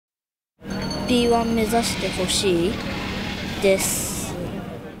B1 目指してほしいです。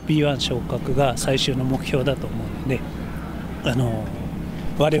 B1 昇格が最終の目標だと思うので、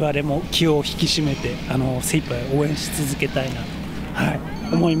我々も気を引き締めて精一杯応援し続けたいな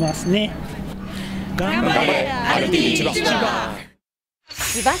と、思いますね。頑張れアルティーリ千葉。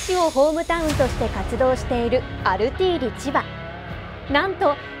千葉市をホームタウンとして活動しているアルティーリ千葉。なん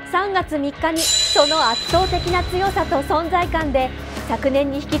と3月3日にその圧倒的な強さと存在感で昨年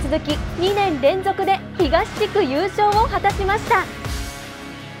に引き続き2年連続で東地区優勝を果たしました。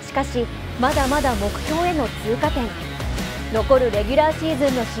しかしまだまだ目標への通過点、残るレギュラーシー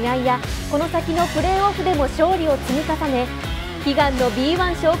ズンの試合やこの先のプレーオフでも勝利を積み重ね、悲願の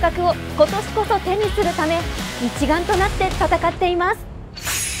B1 昇格を今年こそ手にするため一丸となって戦っています。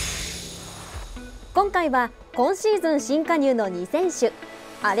今回は今シーズン新加入の2選手、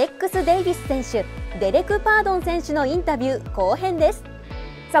アレックス・デイビス選手、デレク・パードン選手のインタビュー後編です。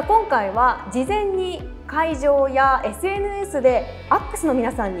さあ今回は事前に会場や SNS でアックスの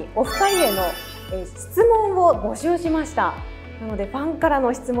皆さんにお二人への質問を募集しました。なのでファンから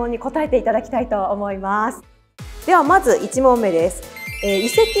の質問に答えていただきたいと思います。ではまず1問目です。移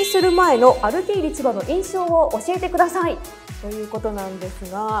籍する前のアルティーリ千葉の印象を教えてくださいということなんです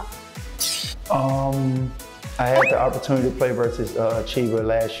が。I had the opportunity to play versus Chiba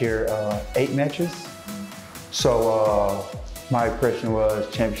last year, 8 matches. So my impression was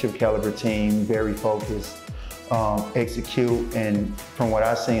championship caliber team, very focused, execute, and from what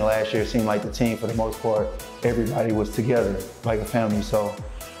I seen last year, it seemed like the team for the most part, everybody was together like a family. So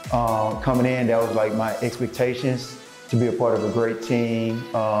coming in, that was like my expectations to be a part of a great team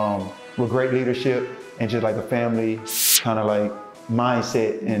with great leadership and just like a family kind of like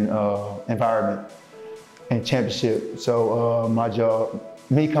mindset and environment. And championship. So my job,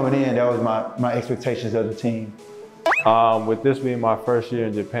 me coming in, that was my expectations of the team. With this being my first year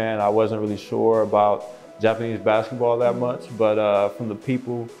in Japan, I wasn't really sure about Japanese basketball that much, but from the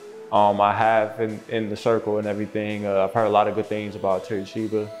people I have in the circle and everything, I've heard a lot of good things about Terry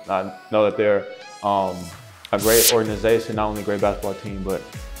Chiba. I know that they're a great organization, not only a great basketball team, but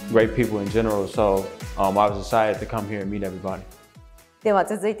great people in general. So I was excited to come here and meet everybody. では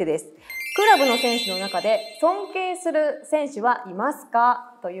続いてです。クラブの選手の中で尊敬する選手はいます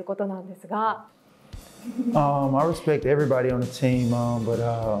かということなんですが。I respect everybody on the team, but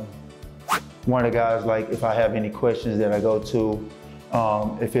one of the guys, like if I have any questions that I go to,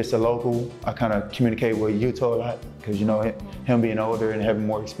 if it's a local, I kind of communicate with Yuto a lot because you know him being older and having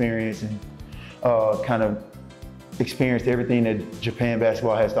more experience and kind of experienced everything that Japan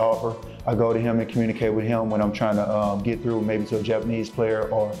basketball has to offer. I go to him and communicate with him when I'm trying to get through maybe to a Japanese player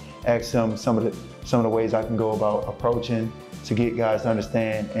or ask him some of the ways I can go about approaching to get guys to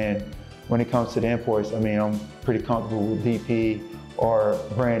understand. And when it comes to the imports, I mean, I'm pretty comfortable with DP or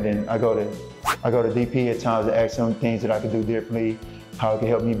Brandon. I go to DP at times to ask him things that I can do differently, how it can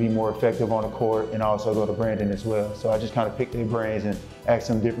help me be more effective on the court, and also go to Brandon as well. So I just kind of pick their brains and ask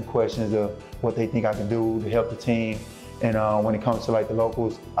them different questions of what they think I can do to help the team. And when it comes to like the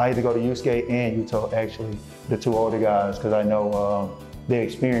locals, I either go to Yusuke and Yuto, actually, the two older guys, because I know their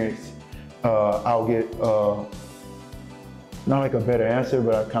experience. I'll get not like a better answer,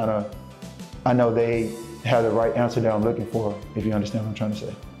 but I know they have the right answer that I'm looking for, if you understand what I'm trying to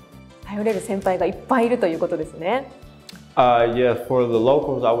say. 頼れる先輩がいっぱいいるということですね。Yeah, for the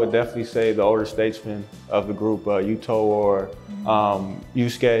locals, I would definitely say the older statesmen of the group, Yuto or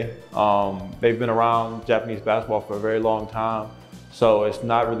Yusuke. They've been around Japanese basketball for a very long time, so it's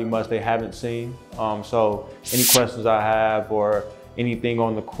not really much they haven't seen. So any questions I have or anything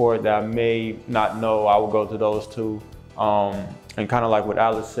on the court that I may not know, I will go to those two. And kind of like what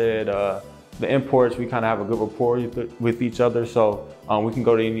Alice said, the imports, we kind of have a good rapport with each other, so we can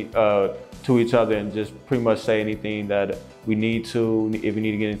go to each other and just pretty much say anything that we need to. If we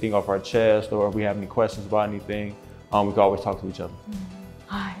need to get anything off our chest or if we have any questions about anything, we can always talk to each other.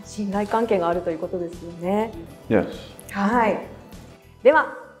 はい、信頼関係があるということですよね。Yes. はい。で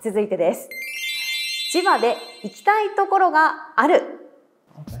は続いてです。千葉で行きたいところがある。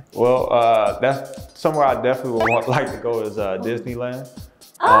Well, that's somewhere I definitely would like to go is Disneyland.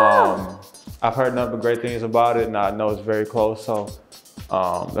 I've heard nothing but great things about it, and I know it's very close. So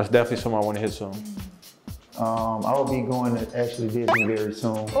that's definitely somewhere I want to hit soon. I will be going to actually Disney very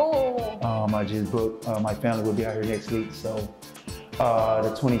soon. I just booked. My family will be out here next week, so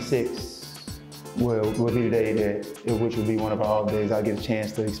the 26th will be the day which will be one of our holidays. I get a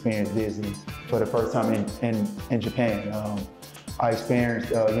chance to experience Disney for the first time in Japan. I experienced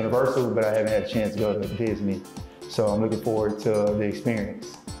Universal, but I haven't had a chance to go to Disney, so I'm looking forward to the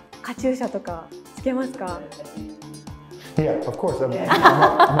experience. カチューシャとかつけますか？ Yeah, of course. I'm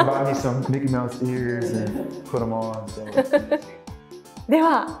gonna buy me some Mickey Mouse ears and put them on. So. で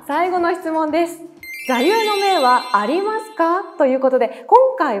は最後の質問です。座右の銘はありますかということで、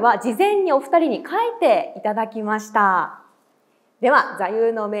今回は事前にお二人に書いていただきました。では座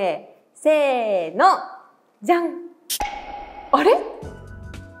右の銘、せーの、じゃん。あれ？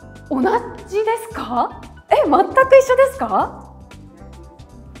同じですか？全く一緒ですか？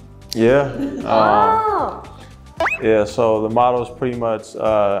 Yeah. Yeah, so the motto is pretty much,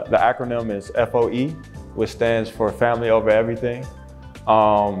 the acronym is FOE, which stands for family over everything.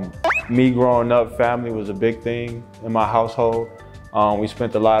 Me growing up, family was a big thing in my household. We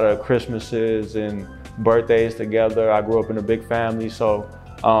spent a lot of Christmases and birthdays together. I grew up in a big family, so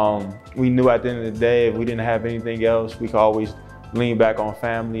we knew at the end of the day, if we didn't have anything else, we could always lean back on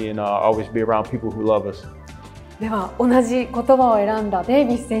family and always be around people who love us. では同じ言葉を選んだデイ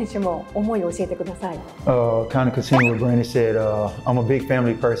ビス選手も思いを教えてください。Kind of continue what Brandon said. I'm a big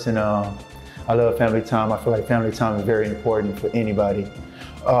family person. I love family time. I feel like family time is very important for anybody.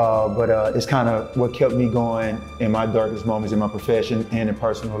 But it's kind of what kept me going in my darkest moments in my profession and in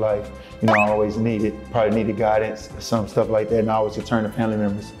personal life. You know, I always probably needed guidance, some stuff like that, and I always turn to family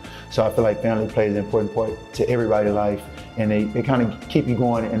members. So I feel like family plays an important part to everybody's life, and they kind of keep you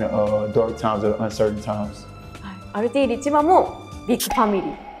going in the dark times or uncertain times. アルティーリ千葉もビッグファミリ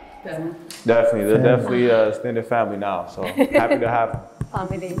ー。Definitely, they're definitely extended family now. So happy to have them.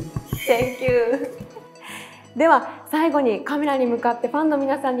 Family. Thank you. では最後にカメラに向かってファンの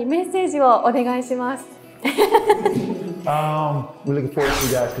皆さんにメッセージをお願いします。We're looking forward to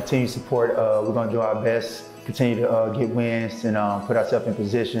you guys' continued support. We're going to do our best, continue to get wins and put ourselves in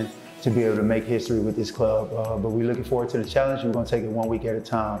position to be able to make history with this club. But we're looking forward to the challenge. We're going to take it 1 week at a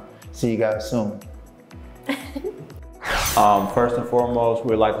time. See you guys soon. First and foremost,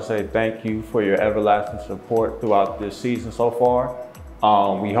 we'd like to say thank you for your everlasting support throughout this season so far.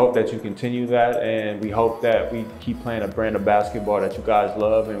 We hope that you continue that, and we hope that we keep playing a brand of basketball that you guys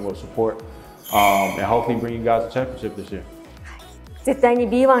love and will support, and hopefully bring you guys a championship this year. 絶対に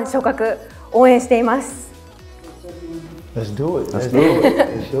B1 昇格応援しています。Let's do it. Let's do it.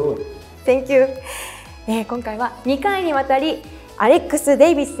 Let's do it. Thank you. 今回は2回にわたりアレックス・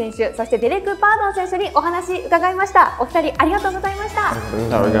デイビス選手、そしてデレク・パードン選手にお話伺いました。お二人ありがとうございました。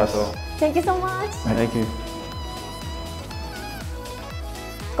Thank you so much. Thank you.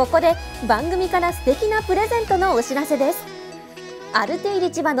 ここで番組から素敵なプレゼントのお知らせです。アルティー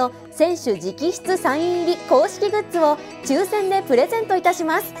リ千葉の選手直筆サイン入り公式グッズを抽選でプレゼントいたし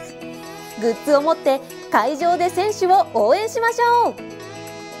ます。グッズを持って会場で選手を応援しましょう。